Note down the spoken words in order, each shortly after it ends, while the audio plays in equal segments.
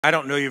I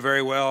don't know you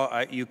very well.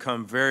 You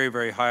come very,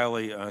 very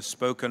highly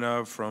spoken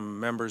of from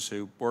members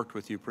who worked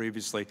with you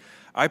previously.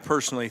 I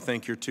personally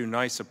think you're too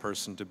nice a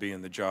person to be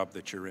in the job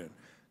that you're in,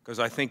 because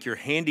I think you're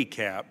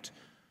handicapped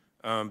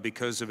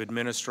because of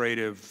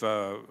administrative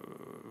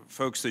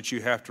folks that you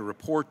have to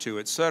report to,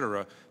 et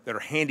cetera, that are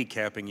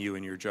handicapping you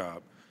in your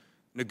job.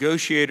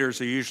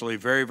 Negotiators are usually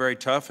very, very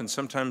tough and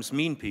sometimes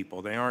mean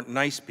people. They aren't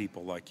nice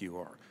people like you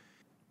are.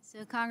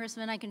 So,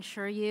 Congressman, I can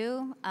assure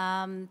you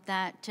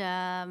that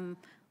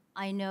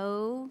I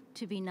know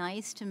to be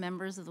nice to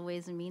members of the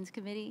Ways and Means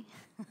Committee,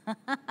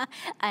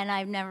 and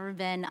I've never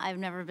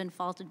been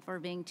faulted for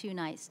being too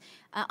nice.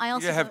 I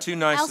also you have too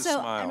nice a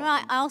smile.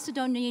 I also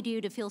don't need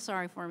you to feel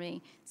sorry for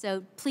me.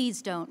 So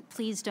please don't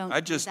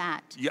do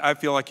that. I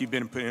feel like you've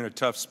been put in a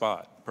tough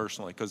spot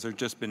personally, because there's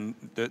just been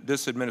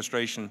this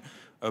administration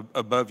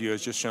above you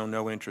has just shown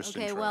no interest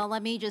in trade. Okay, well,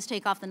 let me just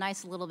take off the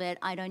nice a little bit.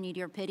 I don't need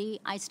your pity.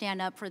 I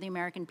stand up for the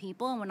American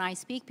people, and when I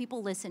speak,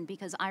 people listen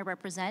because I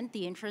represent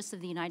the interests of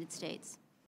the United States.